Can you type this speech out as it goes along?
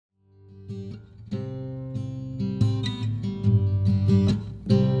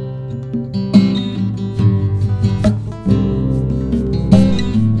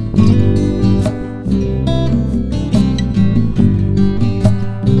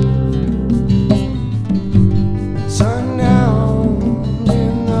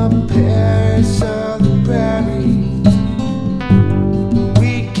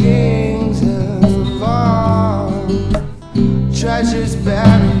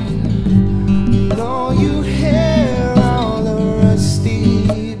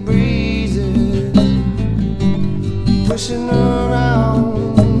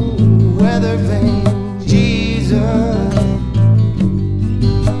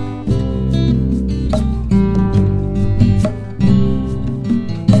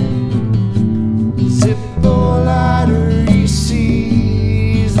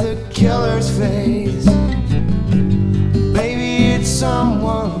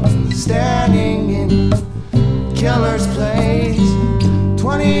standing in killer's place.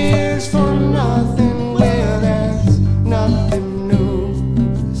 20 years for nothing, well, there's nothing new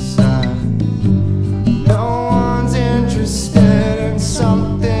beside. No one's interested in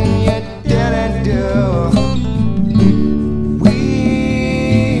something you didn't do. We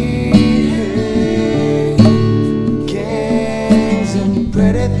hate kings and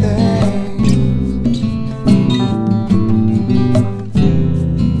pretty things.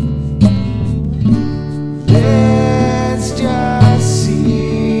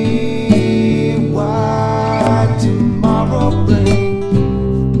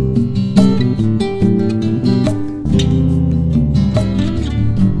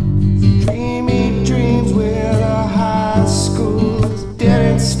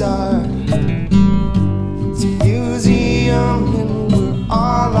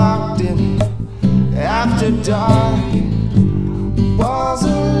 Dark walls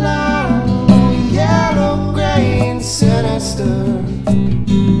along, yellow, gray, and sinister,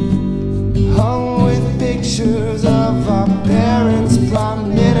 hung with pictures of our parents' prime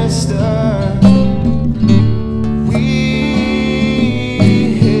minister. We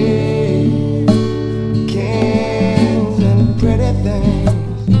hate kings and pretty things.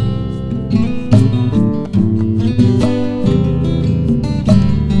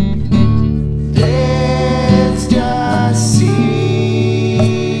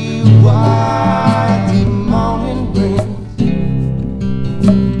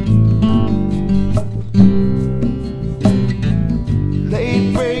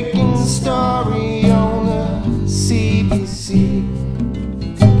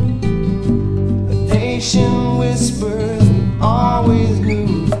 Whispers and always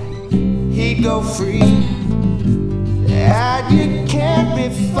knew he'd go free, and you can't be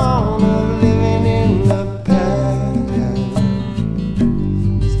fond of living in the past.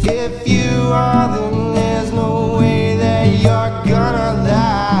 If you are, then there's no way that you're gonna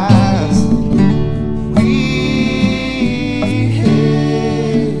last. We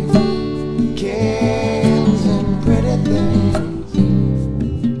hate kings and pretty things.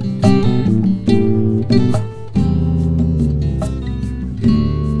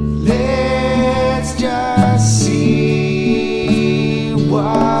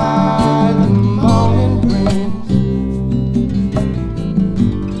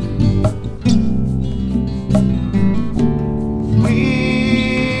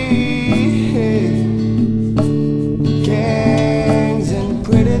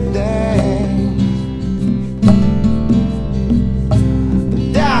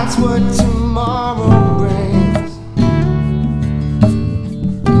 What